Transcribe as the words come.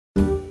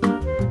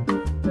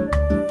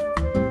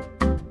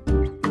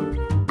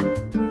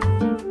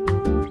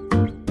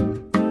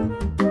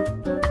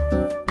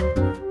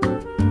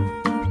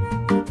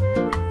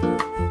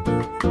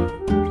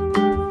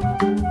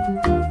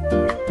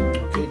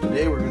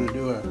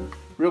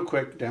real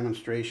quick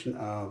demonstration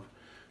of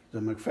the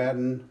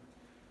McFadden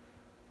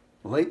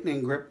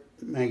Lightnin Grip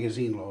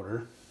magazine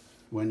loader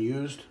when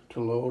used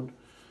to load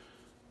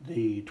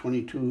the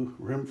 22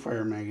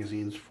 rimfire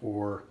magazines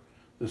for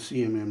the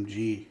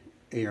CMMG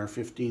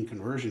AR15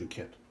 conversion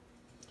kit.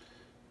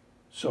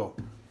 So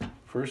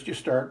first you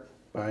start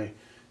by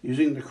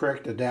using the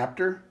correct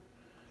adapter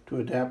to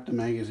adapt the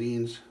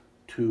magazines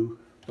to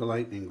the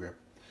Lightnin Grip.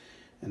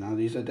 And now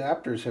these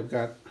adapters have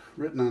got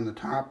written on the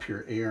top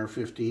here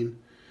AR15.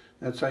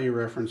 That's how you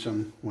reference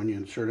them when you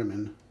insert them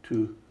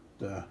into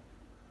the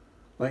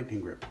Lightnin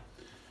Grip.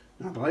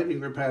 Now the Lightnin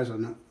Grip has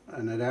an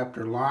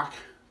adapter lock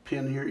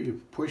pin here. You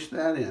push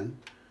that in,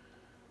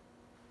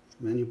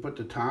 and then you put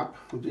the top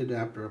of the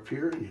adapter up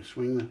here and you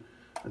swing the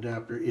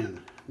adapter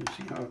in. You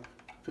see how it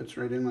fits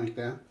right in like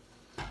that?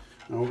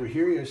 Now over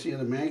here you see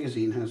the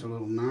magazine has a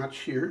little notch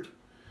here.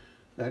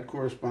 That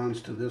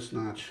corresponds to this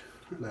notch,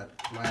 or that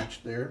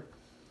latch there.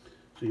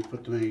 So you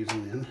put the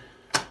magazine in,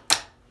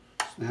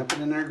 snap it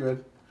in there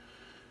good.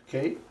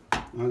 Okay,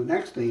 now the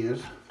next thing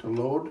is to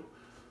load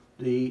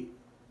the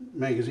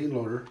magazine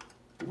loader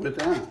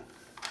with ammo.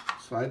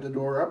 Slide the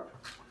door up,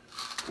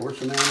 pour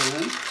some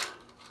ammo in,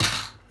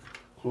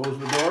 close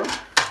the door,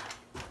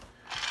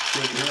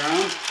 shake it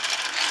around.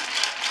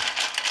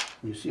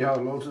 You see how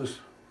it loads this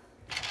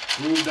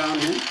groove down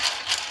here?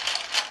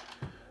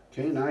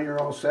 Okay, now you're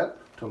all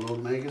set to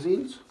load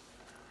magazines,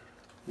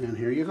 and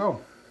here you go.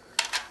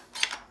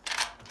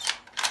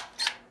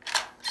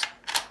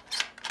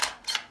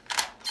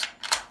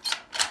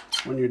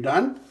 When you're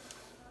done,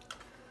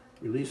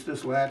 release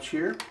this latch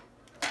here,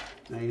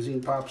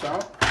 magazine pops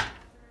out,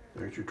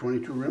 there's your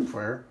 22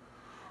 rimfire,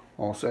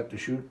 all set to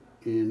shoot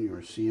in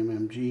your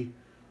CMMG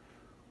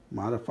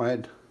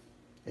modified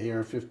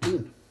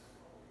AR-15.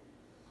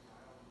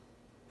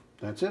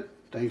 That's it.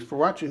 Thanks for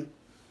watching.